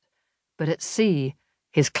but at sea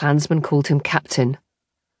his clansmen called him captain.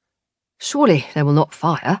 Surely they will not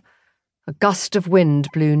fire. A gust of wind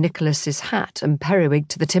blew Nicholas's hat and periwig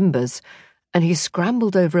to the timbers, and he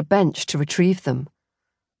scrambled over a bench to retrieve them.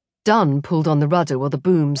 Dunn pulled on the rudder while the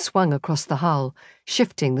boom swung across the hull,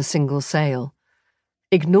 shifting the single sail.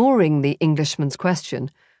 Ignoring the Englishman's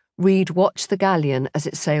question, Reed watched the galleon as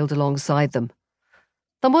it sailed alongside them.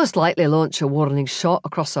 "They'll most likely launch a warning shot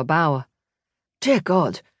across our bow." "Dear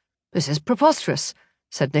God, this is preposterous,"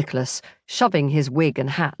 said Nicholas, shoving his wig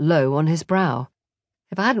and hat low on his brow.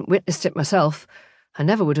 "If I hadn't witnessed it myself, I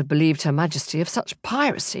never would have believed Her Majesty of such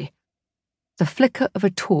piracy." The flicker of a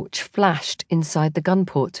torch flashed inside the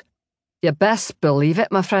gunport. "You best believe it,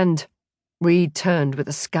 my friend." Reed turned with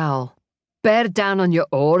a scowl. "Bear down on your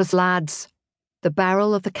oars, lads." The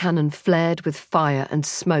barrel of the cannon flared with fire and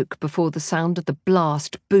smoke before the sound of the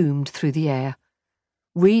blast boomed through the air.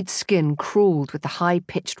 Reed's skin crawled with the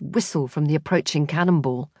high-pitched whistle from the approaching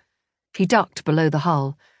cannonball. He ducked below the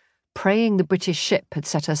hull, praying the British ship had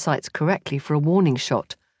set her sights correctly for a warning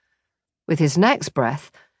shot. With his next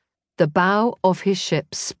breath, the bow of his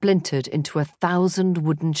ship splintered into 1,000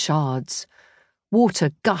 wooden shards.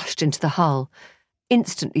 Water gushed into the hull,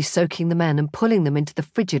 instantly soaking the men and pulling them into the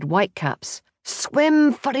frigid whitecaps.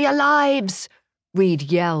 "Swim for your lives!" Reed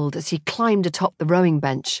yelled as he climbed atop the rowing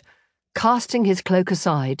bench. Casting his cloak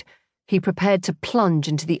aside, he prepared to plunge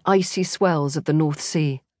into the icy swells of the North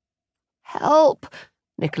Sea. "Help!"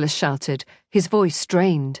 Nicholas shouted, his voice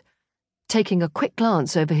strained. Taking a quick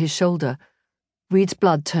glance over his shoulder, Reed's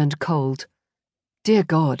blood turned cold. Dear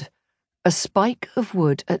God, a spike of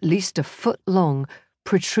wood at least a foot long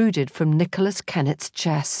protruded from Nicholas Kennett's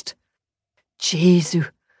chest. "Jesu!"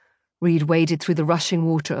 Reed waded through the rushing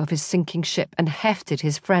water of his sinking ship and hefted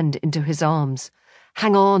his friend into his arms.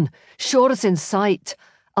 "Hang on, shore's in sight.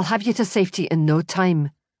 I'll have you to safety in no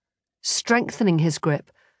time." Strengthening his grip,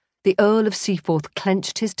 the Earl of Seaforth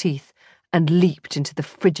clenched his teeth and leaped into the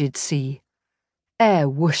frigid sea. Air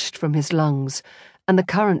whooshed from his lungs, and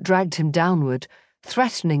the current dragged him downward,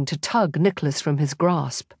 threatening to tug Nicholas from his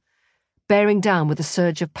grasp. Bearing down with a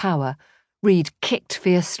surge of power, Reed kicked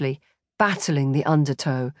fiercely, battling the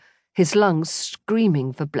undertow, his lungs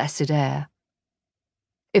screaming for blessed air.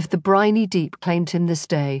 If the briny deep claimed him this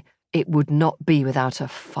day, it would not be without a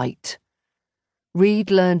fight. Reed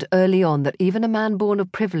learned early on that even a man born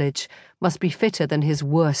of privilege must be fitter than his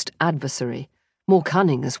worst adversary, more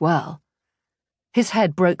cunning as well. His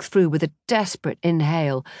head broke through with a desperate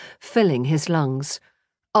inhale, filling his lungs.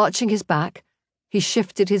 Arching his back, he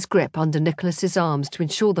shifted his grip under Nicholas's arms to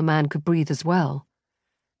ensure the man could breathe as well.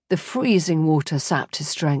 The freezing water sapped his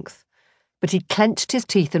strength, but he clenched his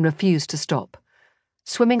teeth and refused to stop.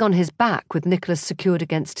 Swimming on his back with Nicholas secured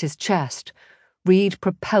against his chest, Reed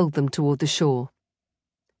propelled them toward the shore.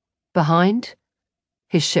 Behind,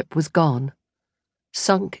 his ship was gone,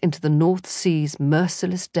 sunk into the North Sea's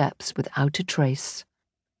merciless depths without a trace.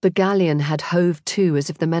 The galleon had hove to as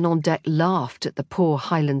if the men on deck laughed at the poor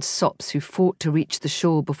Highland sops who fought to reach the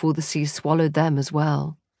shore before the sea swallowed them as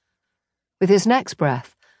well. With his next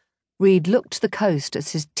breath, Reed looked to the coast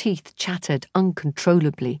as his teeth chattered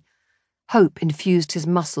uncontrollably. Hope infused his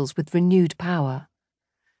muscles with renewed power.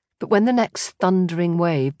 But when the next thundering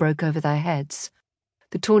wave broke over their heads,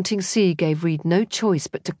 the taunting sea gave Reed no choice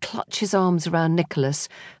but to clutch his arms around Nicholas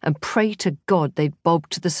and pray to God they'd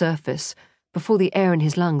bobbed to the surface before the air in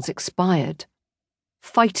his lungs expired.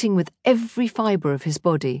 Fighting with every fibre of his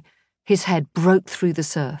body, his head broke through the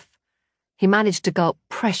surf. He managed to gulp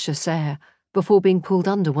precious air before being pulled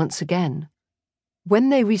under once again. When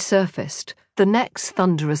they resurfaced, the next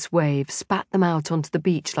thunderous wave spat them out onto the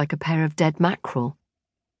beach like a pair of dead mackerel.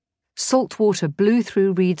 Salt water blew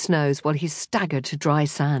through Reed's nose while he staggered to dry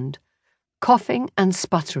sand. Coughing and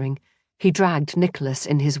sputtering, he dragged Nicholas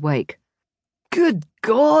in his wake. "Good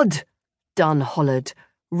God!" Dunn hollered,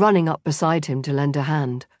 running up beside him to lend a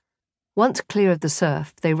hand. Once clear of the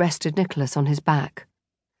surf, they rested Nicholas on his back.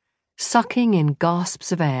 Sucking in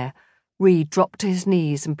gasps of air, Reed dropped to his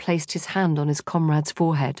knees and placed his hand on his comrade's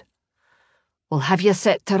forehead. "We'll have you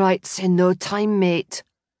set to rights in no time, mate."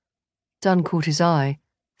 Dunn caught his eye,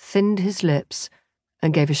 thinned his lips,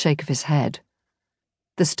 and gave a shake of his head.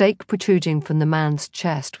 The stake protruding from the man's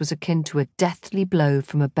chest was akin to a deathly blow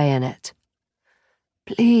from a bayonet.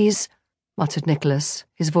 "Please," muttered Nicholas,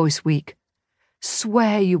 his voice weak,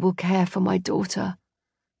 "swear you will care for my daughter."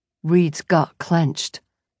 Reed's gut clenched.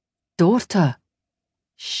 "Daughter?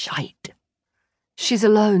 Shite. She's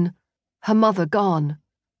alone, her mother gone."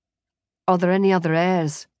 "Are there any other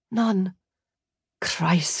heirs?" "None."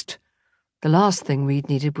 Christ. The last thing Reed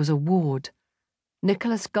needed was a ward.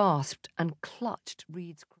 Nicholas gasped and clutched Reed's